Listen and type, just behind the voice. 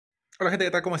Hola gente,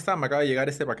 ¿qué tal? ¿Cómo están? Me acaba de llegar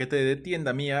este paquete de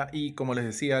Tiendamia y como les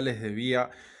decía, les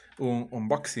debía un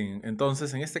unboxing.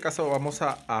 Entonces, en este caso vamos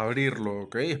a abrirlo,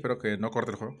 ¿ok? Espero que no corte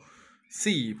el juego.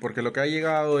 Sí, porque lo que ha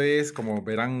llegado es, como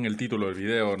verán en el título del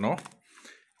video, ¿no?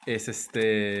 Es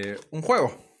un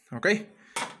juego, ¿ok?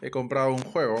 He comprado un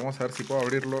juego. Vamos a ver si puedo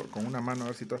abrirlo con una mano, a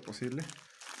ver si todo es posible.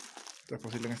 Todo es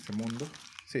posible en este mundo.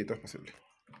 Sí, todo es posible.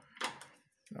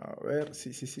 A ver,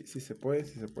 sí se puede,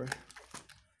 sí se puede.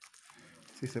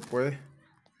 Sí se puede.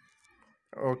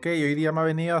 Ok, hoy día me ha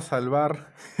venido a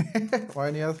salvar. Me ha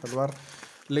venido a salvar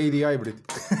Lady Hybrid.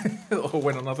 O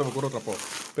bueno, no se me ocurre otra voz.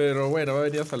 Pero bueno, me ha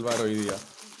venido a salvar hoy día.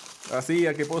 Así,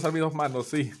 a que puedo usar mis dos manos,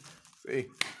 sí. Sí.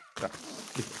 Ya,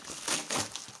 listo.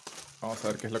 Vamos a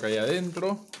ver qué es lo que hay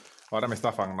adentro. Ahora me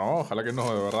estafan, ¿no? Ojalá que no,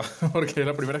 de verdad. Porque es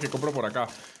la primera que compro por acá.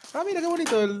 Ah, mira qué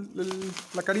bonito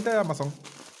la carita de Amazon.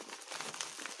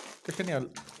 Qué genial.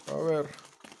 A ver.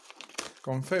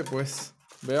 Con fe, pues.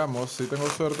 Veamos si tengo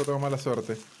suerte o tengo mala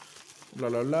suerte. Bla,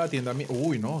 bla, bla, Tiendamia.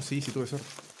 Uy, no, sí tuve suerte.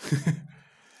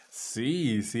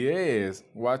 Sí es.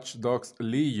 Watch Dogs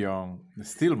Legion.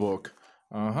 Steelbook.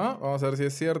 Ajá, vamos a ver si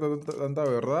es cierto tanta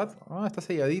verdad. Ah, está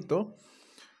selladito.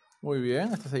 Muy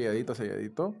bien, está selladito,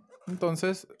 selladito.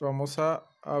 Entonces, vamos a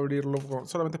abrirlo.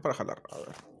 Solamente para jalar. A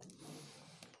ver.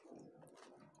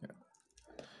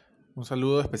 Un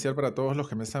saludo especial para todos los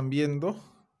que me están viendo.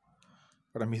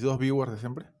 Para mis dos viewers de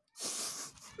siempre.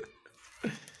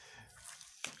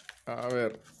 A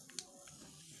ver.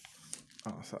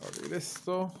 Vamos a abrir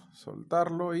esto,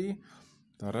 soltarlo y...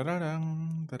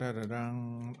 tarararán,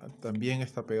 tarararán. También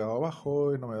está pegado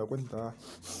abajo y no me he dado cuenta.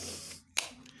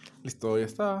 Listo, ya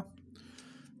está.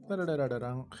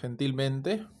 Tarararán.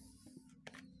 Gentilmente.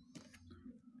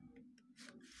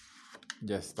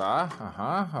 Ya está.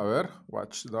 Ajá, a ver.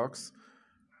 Watch Dogs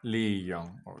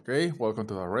Legion. Ok, welcome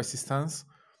to the Resistance.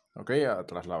 Ok,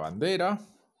 atrás la bandera.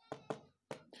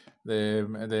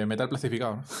 De metal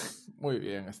plastificado, ¿no? Muy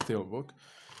bien, Steelbook.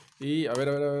 Y a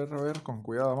ver, con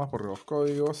cuidado más porque los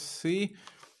códigos, sí,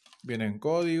 vienen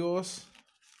códigos.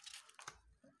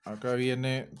 Acá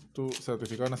viene tu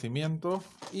certificado de nacimiento.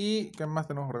 ¿Y qué más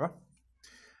tenemos por acá?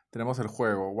 Tenemos el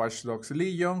juego Watch Dogs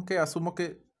Legion, que asumo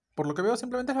que, por lo que veo,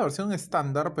 simplemente es la versión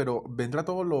estándar, pero vendrá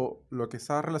todo lo que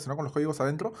está relacionado con los códigos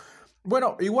adentro.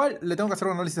 Bueno, igual le tengo que hacer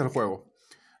un análisis al juego.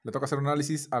 Le toca hacer un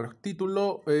análisis al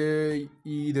título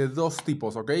y de dos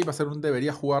tipos, ¿ok? Va a ser un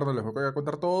debería jugar, no les voy a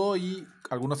contar todo y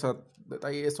algunos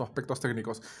detalles o aspectos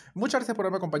técnicos. Muchas gracias por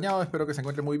haberme acompañado, espero que se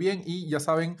encuentren muy bien y ya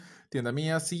saben,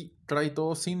 Tiendamia sí trae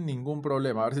todo sin ningún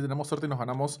problema. A ver si tenemos suerte y nos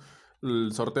ganamos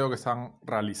el sorteo que están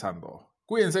realizando.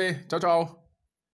 Cuídense, chao chao.